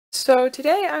So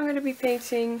today I'm going to be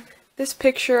painting this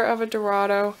picture of a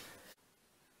Dorado.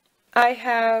 I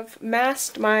have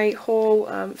masked my whole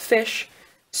fish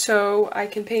so I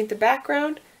can paint the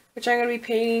background, which I'm going to be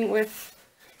painting with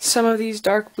some of these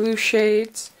dark blue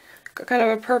shades. Got kind of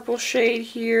a purple shade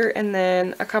here and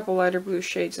then a couple lighter blue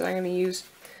shades that I'm going to use.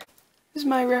 This is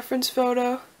my reference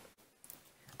photo.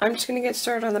 I'm just going to get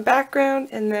started on the background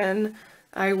and then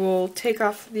I will take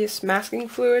off this masking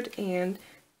fluid and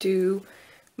do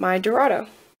my Dorado.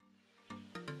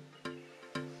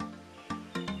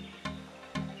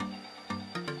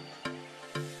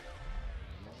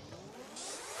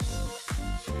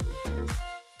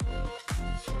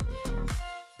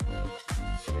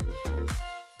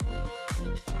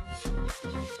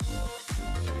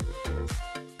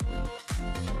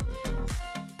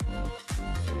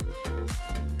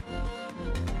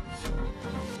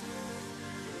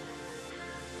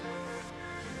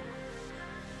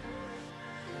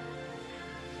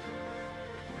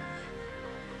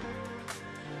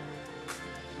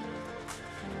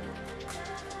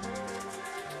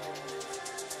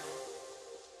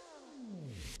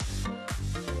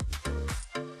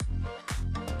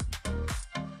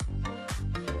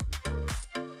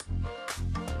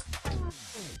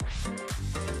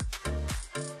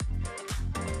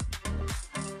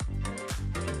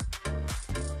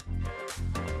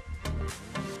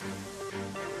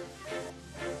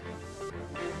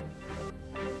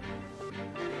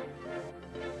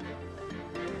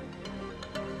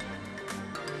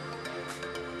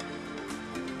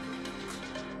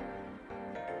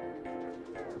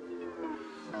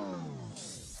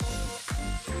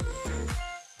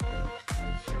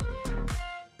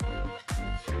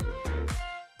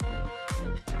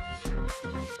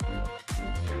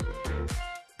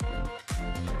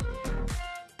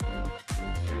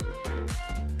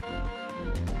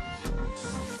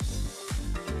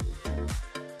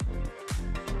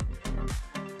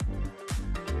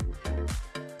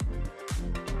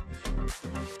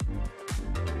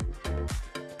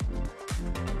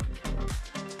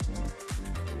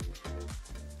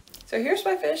 So here's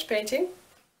my finished painting.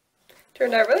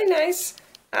 Turned out really nice.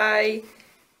 I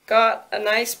got a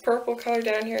nice purple color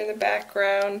down here in the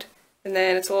background, and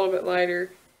then it's a little bit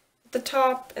lighter at the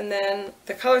top, and then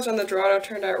the colors on the Dorado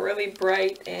turned out really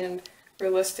bright and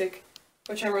realistic,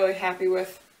 which I'm really happy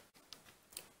with.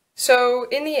 So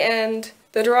in the end,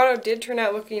 the Dorado did turn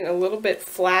out looking a little bit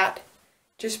flat,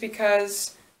 just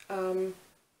because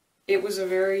it was a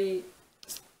very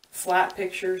flat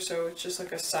picture, so it's just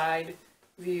like a side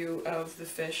view of the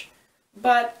fish.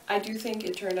 But I do think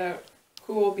it turned out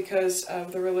cool because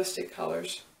of the realistic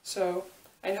colors. So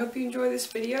I hope you enjoy this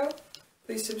video.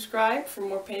 Please subscribe for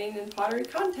more painting and pottery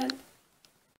content.